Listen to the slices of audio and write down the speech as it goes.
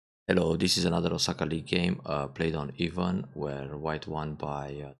Hello, this is another Osaka League game played on even, where white won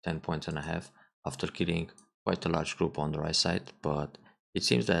by 10 points and a half after killing quite a large group on the right side, but it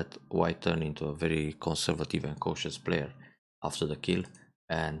seems that white turned into a very conservative and cautious player after the kill,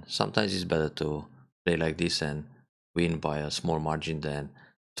 and sometimes it's better to play like this and win by a small margin than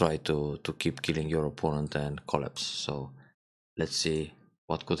try to keep killing your opponent and collapse. So let's see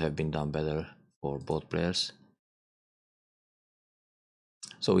what could have been done better for both players.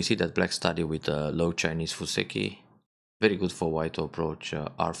 So we see that black study with a low Chinese Fuseki, very good for white to approach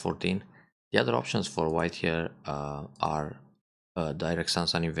R14. The other options for white here are direct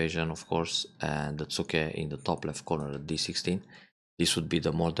Sansan invasion, of course, and the Tsuke in the top left corner at D16. This would be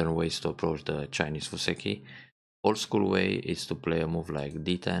the modern ways to approach the Chinese Fuseki. Old school way is to play a move like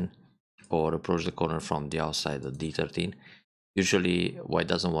D10 or approach the corner from the outside at D13. Usually white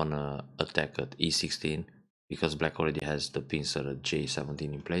doesn't want to attack at E16 because black already has the pincer at J17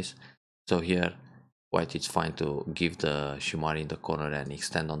 in place. So here white it's fine to give the Shimari in the corner and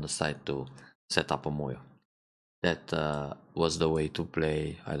extend on the side to set up a Moyo. That was the way to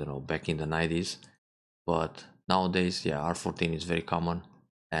play, I don't know, back in the 90s. But nowadays, yeah, R14 is very common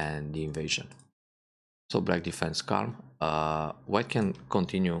and the invasion. So black defense calm. White can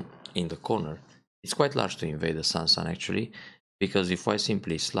continue in the corner. It's quite large to invade the Sansan actually, because if white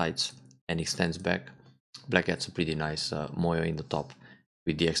simply slides and extends back, black gets a pretty nice Moyo in the top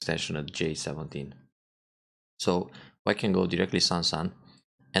with the extension at J17. So white can go directly Sansan,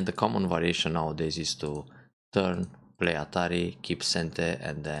 and the common variation nowadays is to turn, play Atari, keep Sente,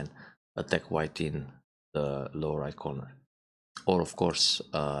 and then attack white in the lower right corner. Or of course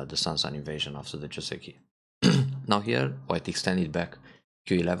the Sansan invasion after the Joseki. Now here white extended back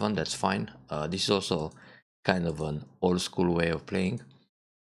Q11, that's fine. This is also kind of an old school way of playing.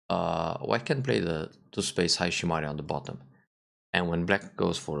 White can play the 2-space high Shimari on the bottom, and when black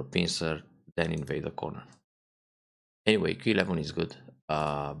goes for a pincer, then invade the corner. Anyway, Q11 is good.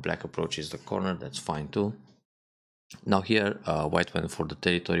 Black approaches the corner, that's fine too. Now here white went for the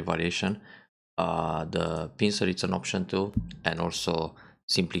territory variation. The pincer is an option too, and also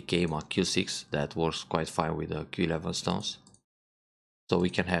simply came a Q6 that works quite fine with the Q11 stones. So we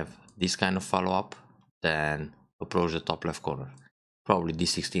can have this kind of follow-up, then approach the top left corner, probably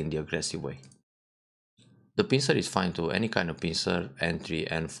D16 the aggressive way. The pincer is fine to any kind of pincer, N3,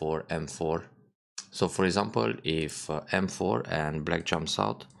 N4, M4. So for example, if M4 and black jumps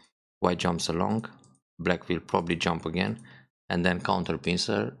out, white jumps along, black will probably jump again and then counter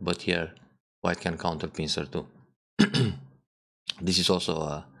pincer, but here white can counter pincer too. This is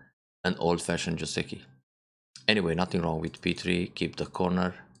also an old-fashioned Joseki. Anyway, nothing wrong with P3, keep the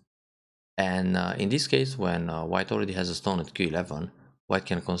corner. And in this case, when white already has a stone at Q11, white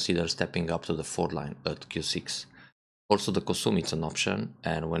can consider stepping up to the 4th line at Q6. Also the Kosumi is an option,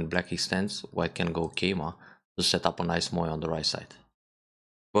 and when black extends, white can go Keima to set up a nice Moe on the right side.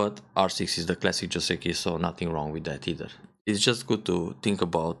 But R6 is the classic Joseki, so nothing wrong with that either. It's just good to think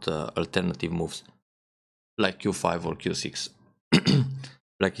about alternative moves, like Q5 or Q6.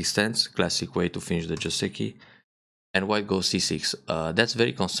 Black extends, classic way to finish the Joseki, and white goes C6. That's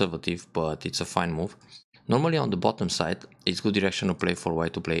very conservative, but it's a fine move. Normally on the bottom side, it's good direction to play for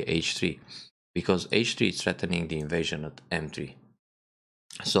white to play H3, because H3 is threatening the invasion at M3.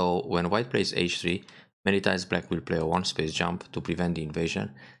 So when white plays H3, many times black will play a 1-space jump to prevent the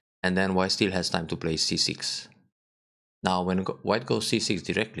invasion, and then white still has time to play C6. Now when white goes C6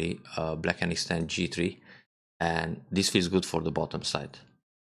 directly, black can extend G3, and this feels good for the bottom side.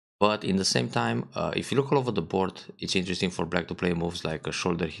 But in the same time, if you look all over the board, it's interesting for black to play moves like a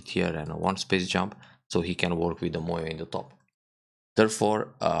shoulder hit here and a 1-space jump, so he can work with the Moyo in the top.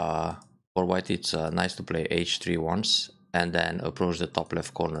 Therefore, for white it's nice to play H3 once and then approach the top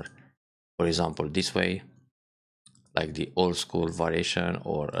left corner. For example, this way, like the old school variation,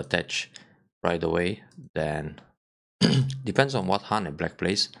 or attach right away. Then depends on what Hane black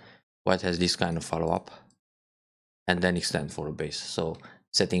plays. White has this kind of follow-up and then extend for a base, so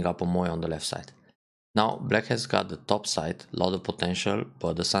setting up a Moy on the left side. Now black has got the top side, lot of potential,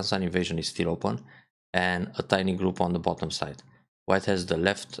 but the Sansan invasion is still open, and a tiny group on the bottom side. White has the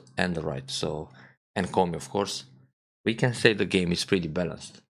left and the right, so, and Komi of course. We can say the game is pretty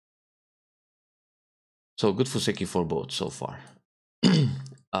balanced. So good Fuseki for both so far.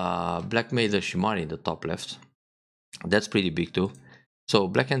 Black made the Shimari in the top left. That's pretty big too. So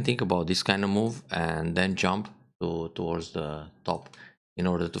black can think about this kind of move and then jump towards the top in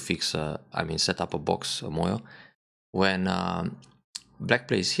order to fix, set up a box, a Moyo. When black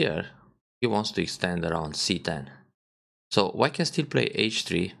plays here, he wants to extend around C10. So white can still play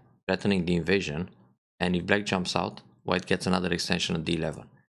H3, threatening the invasion, and if black jumps out, white gets another extension at D11.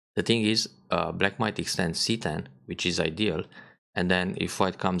 The thing is, black might extend c10, which is ideal, and then if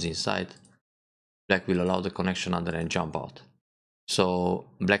white comes inside, black will allow the connection under and jump out. So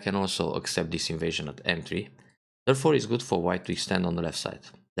black can also accept this invasion at m3. Therefore, it's good for white to extend on the left side.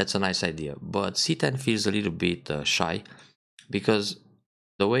 That's a nice idea, but c10 feels a little bit shy, because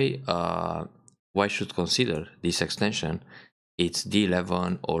the way white should consider this extension, it's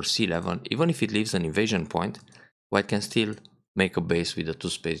d11 or c11. Even if it leaves an invasion point, white can still make a base with a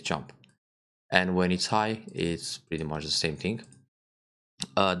 2-space jump. And when it's high, it's pretty much the same thing.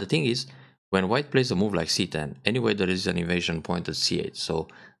 The thing is, when white plays a move like c10, anyway there is an invasion point at c8, so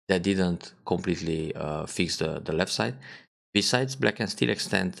that didn't completely fix the left side. Besides, black can still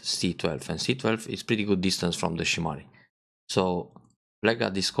extend c12, and c12 is pretty good distance from the shimari. So black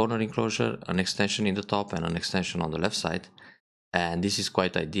got this corner enclosure, an extension in the top and an extension on the left side, and this is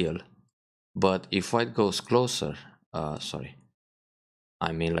quite ideal. But if white goes closer,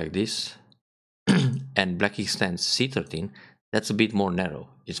 I mean like this, and black extends c13, that's a bit more narrow.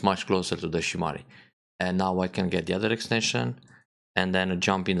 It's much closer to the shimari. And now white can get the other extension and then a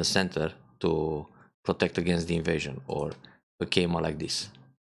jump in the center to protect against the invasion, or a keima like this.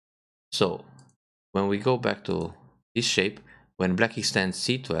 So when we go back to this shape, when black extends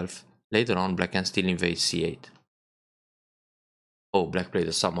c12, later on black can still invade c8. Oh, black played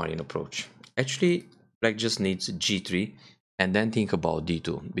a submarine approach. Actually, black just needs g3 and then think about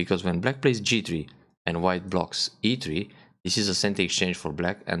d2, because when black plays g3 and white blocks e3, this is a center exchange for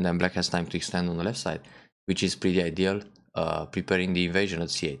black, and then black has time to extend on the left side, which is pretty ideal, preparing the invasion at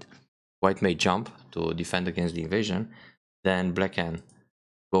c8. White may jump to defend against the invasion, then black can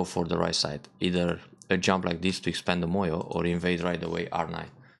go for the right side, either a jump like this to expand the moyo or invade right away r9.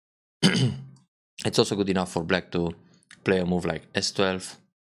 It's also good enough for black to play a move like s12,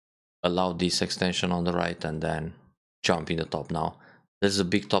 allow this extension on the right, and then jump in the top. Now there's a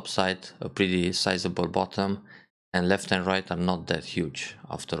big top side, a pretty sizable bottom, and left and right are not that huge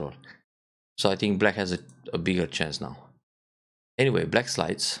after all. So I think black has a bigger chance now. Anyway, black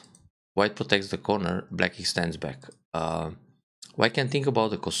slides, white protects the corner, black extends back. White can think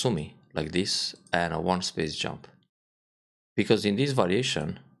about the Kosumi like this and a 1-space jump. Because in this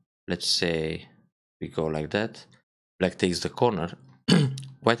variation, let's say we go like that, black takes the corner,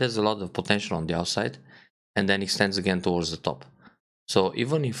 white has a lot of potential on the outside, and then extends again towards the top. So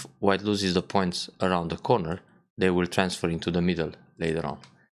even if white loses the points around the corner, they will transfer into the middle later on.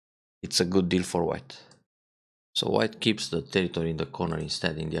 It's a good deal for white. So white keeps the territory in the corner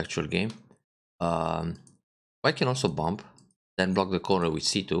instead in the actual game. White can also bump, then block the corner with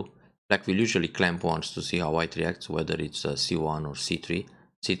c2. Black will usually clamp once to see how white reacts, whether it's c1 or c3.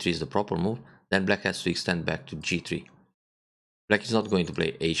 c3 is the proper move. Then black has to extend back to g3. Black is not going to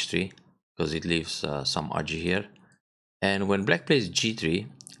play h3 because it leaves some RG here. And when black plays g3,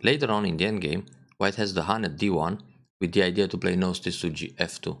 later on in the endgame, white has the Han at d1 with the idea to play no stage to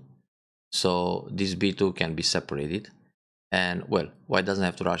f2. So this b2 can be separated. And well, white doesn't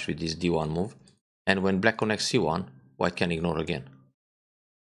have to rush with this d1 move. And when black connects c1, white can ignore again.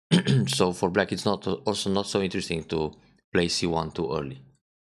 So for black, it's also not so interesting to play c1 too early.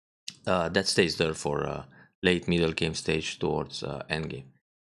 That stays there for late middle game stage towards endgame.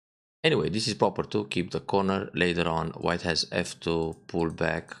 Anyway, this is proper to keep the corner. Later on, white has f2, pull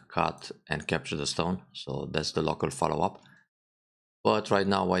back, cut, and capture the stone. So that's the local follow-up. But right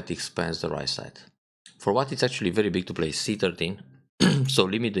now, white expands the right side. For white, it's actually very big to play c13. So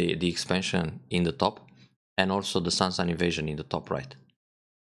limit the expansion in the top, and also the Sansan invasion in the top right.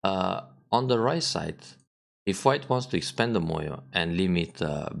 On the right side, if white wants to expand the moyo and limit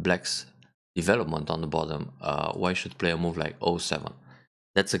black's development on the bottom, white should play a move like o7.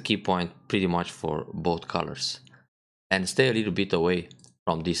 That's a key point pretty much for both colors. And stay a little bit away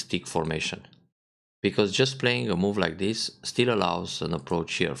from this stick formation, because just playing a move like this still allows an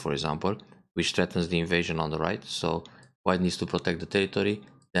approach here, for example, which threatens the invasion on the right. So white needs to protect the territory,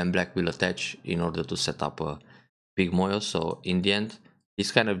 then black will attach in order to set up a big moyo. So in the end,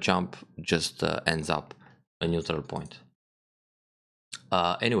 this kind of jump just ends up a neutral point.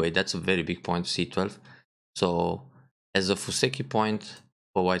 Anyway, that's a very big point, c12. So as a Fuseki point,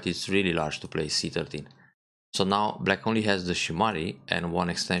 for white it's really large to play c13. So now black only has the shimari and one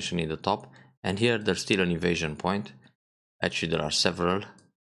extension in the top, and here there's still an invasion point. Actually there are several,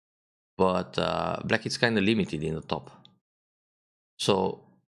 but black is kind of limited in the top. So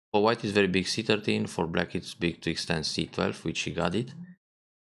for white it's very big c13, for black it's big to extend c12, which he got it.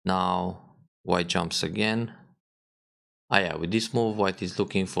 Now white jumps again. Yeah, with this move white is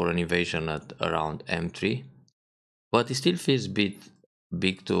looking for an invasion at around m3, but it still feels a bit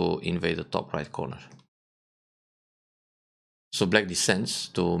big to invade the top right corner. So black descends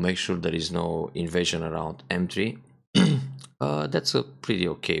to make sure there is no invasion around m3. That's a pretty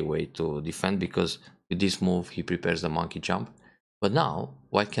okay way to defend, because with this move he prepares the monkey jump. But now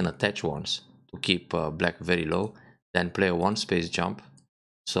white can attach once to keep black very low, then play a one space jump.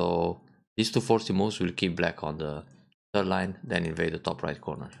 So these two forcing moves will keep black on the third line, then invade the top right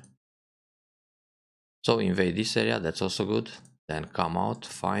corner. So invade this area, that's also good. Then come out,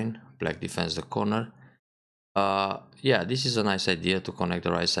 fine. Black defends the corner. Yeah, this is a nice idea to connect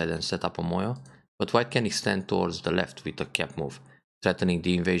the right side and set up a moyo, but white can extend towards the left with a cap move, threatening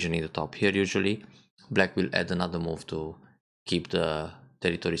the invasion in the top. Here usually black will add another move to keep the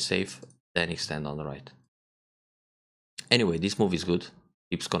territory safe, then extend on the right. Anyway, this move is good,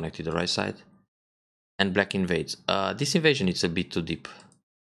 keeps connected the right side, and black invades. This invasion is a bit too deep.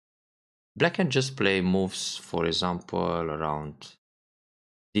 Black can just play moves, for example, around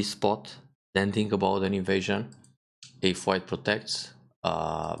this spot, then think about an invasion. If white protects,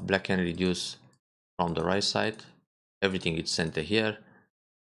 black can reduce from the right side, everything is center here.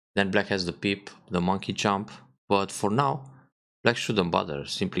 Then black has the peep, the monkey jump, but for now black shouldn't bother,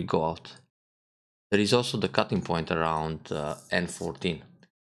 simply go out. There is also the cutting point around n14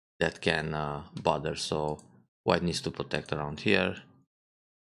 that can bother, so white needs to protect around here.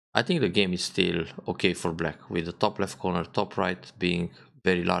 I think the game is still okay for black, with the top left corner, top right being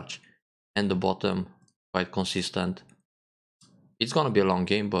very large and the bottom quite consistent. It's gonna be a long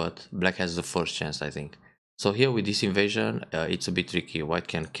game, but black has the first chance, I think. So here with this invasion, it's a bit tricky. White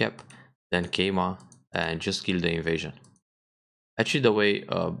can cap, then Keima, and just kill the invasion. Actually, the way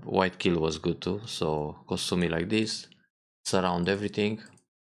white kill was good too. So Kosumi like this, surround everything.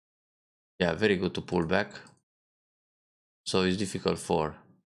 Yeah, very good to pull back. So it's difficult for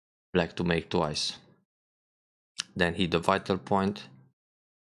black to make twice. Then hit the vital point.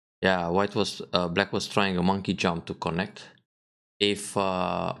 Yeah, black was trying a monkey jump to connect. If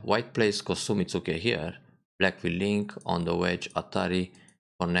white plays Kosumitsuke here, black will link on the wedge, Atari,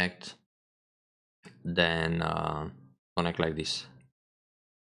 connect, then connect like this.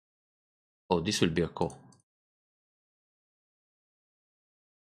 Oh, this will be a ko.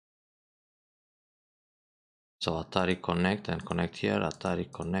 So Atari connect and connect here,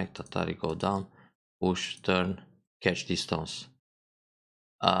 Atari connect, Atari go down, push, turn, catch these stones.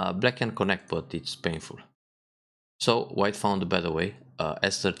 Black can connect, but it's painful. So white found a better way.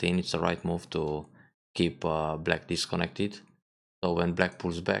 S13, it's the right move to keep black disconnected. So when black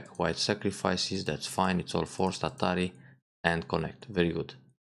pulls back, white sacrifices, that's fine, it's all forced, Atari, and connect, very good.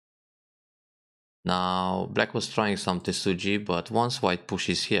 Now black was trying some Tetsuji, but once white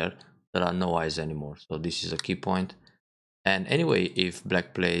pushes here, there are no eyes anymore, so this is a key point. And anyway, if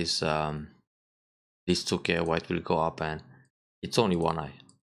black plays this 2k, white will go up and it's only one eye.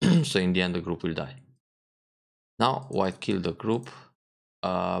 So in the end the group will die. Now white killed the group.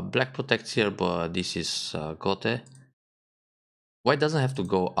 Black protects here, but this is Gote. White doesn't have to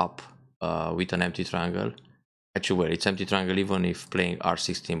go up with an empty triangle. Actually, well, it's empty triangle even if playing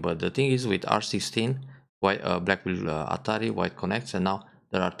r16, but the thing is with r16, white, black will Atari, white connects, and now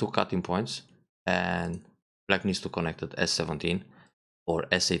there are two cutting points, and black needs to connect at s17 or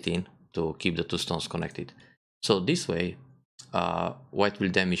s18 to keep the two stones connected. So this way, white will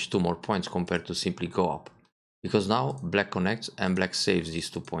damage two more points compared to simply go up, because now black connects and black saves these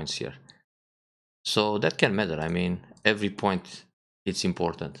 2 points here. So that can matter. I mean, every point it's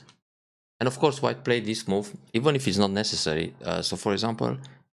important. And of course white played this move even if it's not necessary. So for example,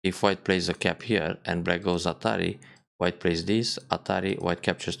 if white plays a cap here and black goes Atari, white plays this, Atari, white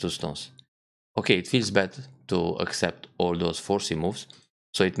captures 2 stones. Okay, it feels bad to accept all those forcing moves,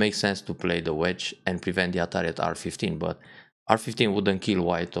 so it makes sense to play the wedge and prevent the Atari at r15, but r15 wouldn't kill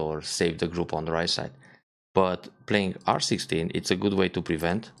white or save the group on the right side. But playing r16, it's a good way to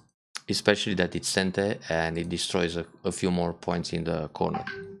prevent, especially that it's Sente and it destroys a few more points in the corner.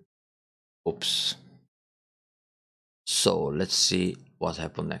 Oops. So let's see what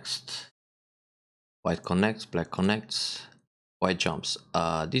happened next. White connects, black connects, white jumps.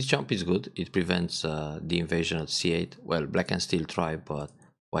 This jump is good. It prevents the invasion at c8. Well, black can still try, but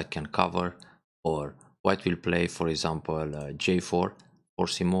white can cover. Or white will play, for example, j4,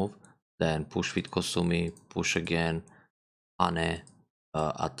 forcing move, then push with Kosumi, push again, Ane,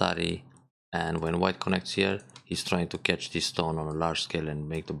 Atari, and when white connects here, he's trying to catch this stone on a large scale and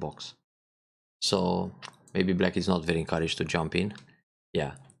make the box. So maybe black is not very encouraged to jump in.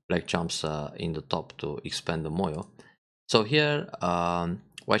 Yeah, black jumps in the top to expand the moyo. So here,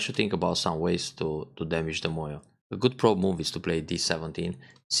 white should think about some ways to damage the moyo. A good pro move is to play d17,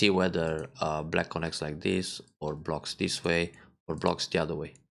 see whether black connects like this, or blocks this way, or blocks the other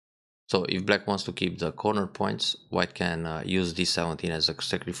way. So if black wants to keep the corner points, white can use d17 as a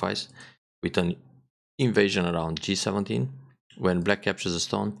sacrifice with an invasion around g17. When black captures a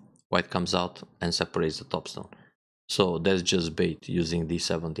stone, white comes out and separates the top stone. So that's just bait using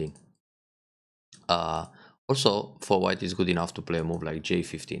d17. Also, for white is good enough to play a move like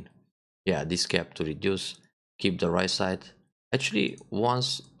j15. Yeah, this cap to reduce, keep the right side. Actually,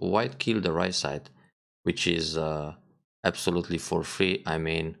 once white killed the right side, which is absolutely for free, I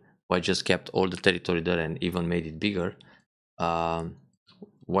mean, white just kept all the territory there and even made it bigger.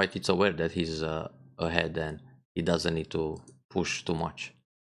 White is aware that he's ahead and he doesn't need to push too much.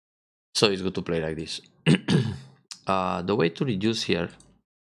 So it's good to play like this. The way to reduce here,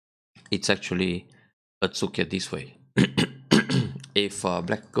 it's actually a tsuke this way. If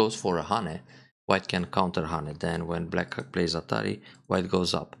black goes for a hane, white can counter hane. Then when black plays Atari, white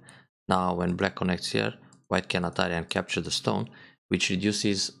goes up. Now when black connects here, white can Atari and capture the stone, which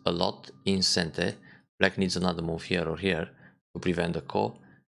reduces a lot in Sente. Black needs another move here or here to prevent the ko.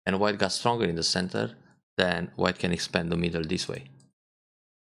 And white got stronger in the center, then white can expand the middle this way.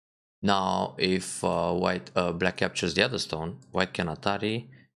 Now if black captures the other stone, white can Atari.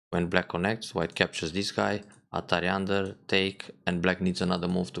 When black connects, white captures this guy, Atari under, take, and black needs another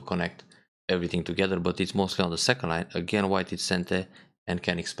move to connect everything together, but it's mostly on the second line. Again, white is Sente and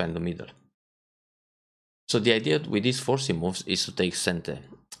can expand the middle. So the idea with these forcing moves is to take Sente.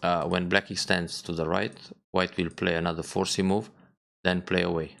 When black extends to the right, white will play another forcing move, then play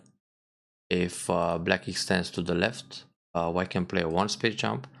away. If black extends to the left, white can play a one space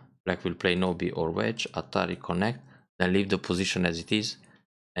jump, black will play Nobi or Wedge, Atari connect, then leave the position as it is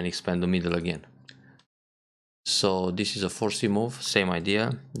and expand the middle again. So this is a forcing move, same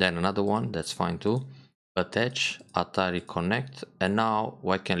idea, then another one, that's fine too. Attach, Atari connect, and now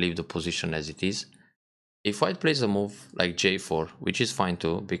white can leave the position as it is. If white plays a move like j4, which is fine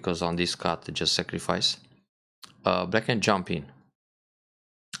too, because on this cut just sacrifice, black can jump in.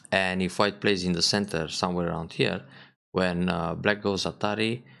 And if white plays in the center somewhere around here, when black goes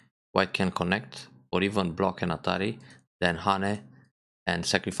Atari, white can connect or even block an Atari, then hane and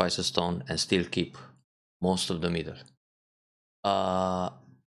sacrifice a stone and still keep most of the middle.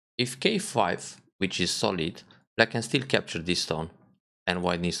 If k5, which is solid, black can still capture this stone and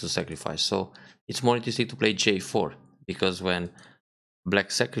white needs to sacrifice. So it's more interesting to play j4, because when black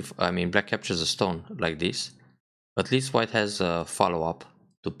captures a stone like this, at least white has a follow-up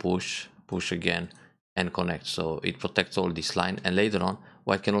to push again and connect, so it protects all this line, and later on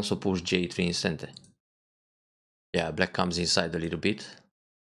white can also push j3 in center. Yeah, black comes inside a little bit.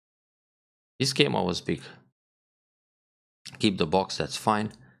 This game I was big. Keep the box, that's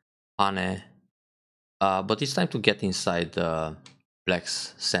fine. Hane. But it's time to get inside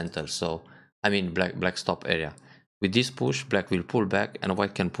black's center, so I mean black's top area. With this push, black will pull back and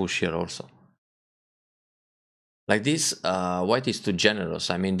white can push here also. Like this, white is too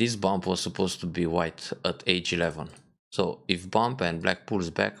generous. I mean, this bump was supposed to be white at age 11. So if bump and black pulls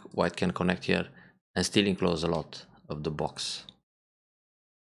back, white can connect here and still enclose a lot of the box.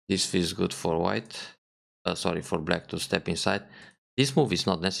 This feels good for white. For black to step inside. This move is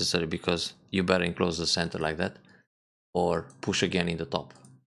not necessary because you better enclose the center like that or push again in the top.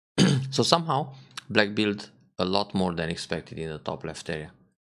 So somehow black built a lot more than expected in the top left area.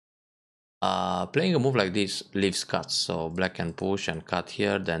 Playing a move like this leaves cuts, so black can push and cut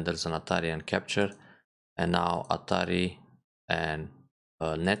here, then there's an Atari and capture, and now Atari and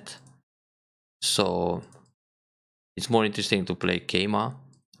net. So it's more interesting to play Keima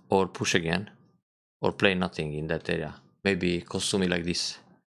or push again, or play nothing in that area. Maybe Kosumi like this.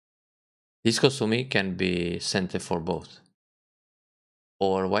 This Kosumi can be Sente for both.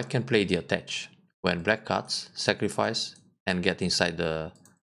 Or white can play the attach. When black cuts, sacrifice, and get inside the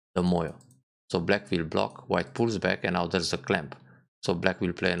moyo. So black will block, white pulls back, and now there's a clamp. So black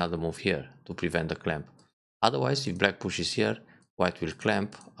will play another move here to prevent the clamp. Otherwise, if black pushes here, white will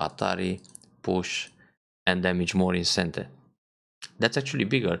clamp, Atari, push, and damage more in center. That's actually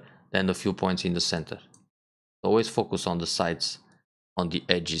bigger than the few points in the center. Always focus on the sides, on the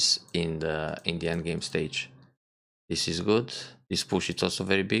edges in the endgame stage. This is good. This push is also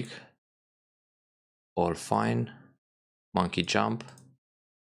very big. All fine. Monkey jump.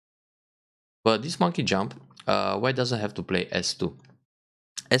 But this monkey jump, white doesn't have to play S2.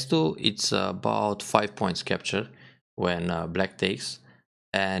 S2, it's about 5 points capture when black takes.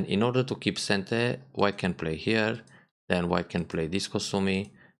 And in order to keep Sente, white can play here. Then white can play this Kosumi.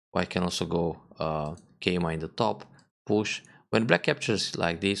 White can also go Keima in the top, push. When black captures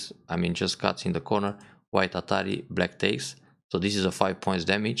like this, I mean just cuts in the corner, white Atari, black takes. So this is a 5 points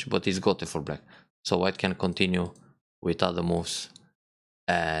damage, but it's gote for black. So white can continue with other moves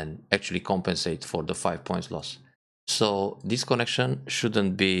and actually compensate for the 5 points loss. So this connection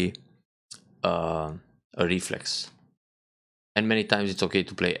shouldn't be a reflex. And many times it's okay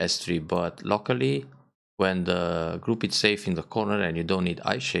to play s3, but locally, when the group is safe in the corner and you don't need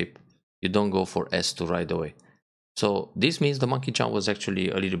I shape, you don't go for s2 right away. So this means the monkey jump was actually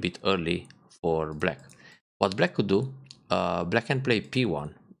a little bit early for black. What black could do, black can play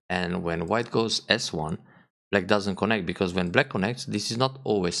p1, and when white goes s1, black doesn't connect, because when black connects, this is not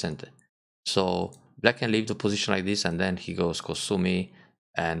always center. So black can leave the position like this, and then he goes Kosumi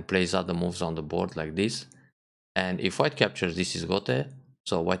and plays other moves on the board like this. And if white captures, this is gote,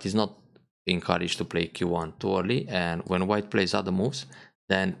 so white is not encouraged to play q1 too early, and when white plays other moves,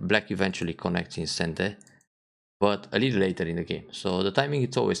 then black eventually connects in center, but a little later in the game. So the timing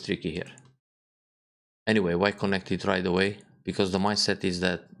is always tricky here. Anyway, white connected right away, because the mindset is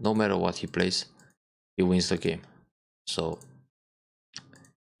that no matter what he plays, he wins the game. So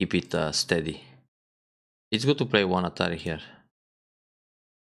keep it steady. It's good to play one Atari here.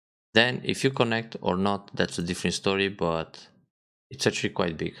 Then if you connect or not, that's a different story, but it's actually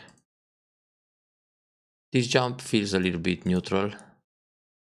quite big. This jump feels a little bit neutral.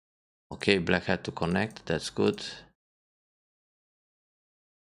 Okay, black had to connect, that's good.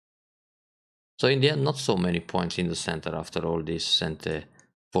 So in the end, not so many points in the center after all these center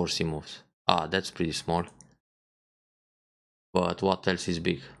forcing moves. Ah, that's pretty small. But what else is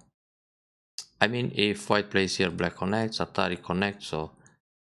big? I mean, if white plays here, black connects, Atari connects, so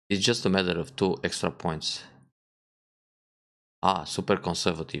it's just a matter of 2 extra points. Ah, super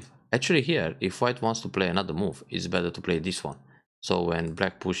conservative. Actually here, if white wants to play another move, it's better to play this one. So when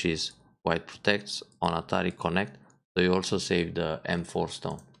black pushes, white protects, on Atari connect, so you also save the M4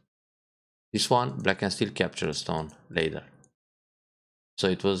 stone. This one, black can still capture a stone later. So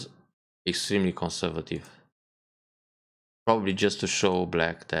it was extremely conservative. Probably just to show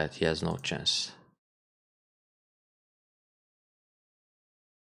black that he has no chance.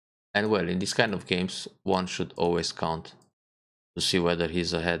 And well, in this kind of games, one should always count to see whether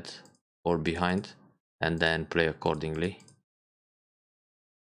he's ahead or behind, and then play accordingly.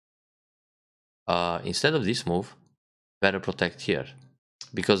 Instead of this move, better protect here,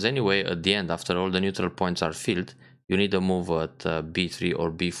 because anyway at the end, after all the neutral points are filled, you need a move at b3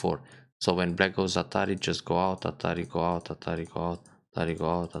 or b4. So when black goes Atari, just go out, Atari go out, Atari go out, Atari go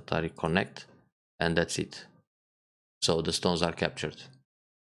out, Atari connect, and that's it. So the stones are captured.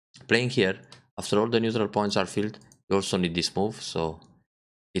 Playing here, after all the neutral points are filled, you also need this move, so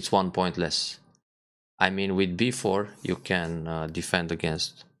it's 1 point less. I mean, with b4 you can defend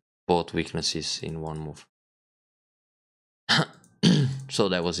against both weaknesses in one move. So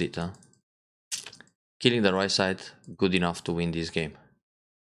that was it, huh? Killing the right side, good enough to win this game.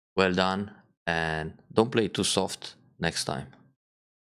 Well done, and don't play too soft next time.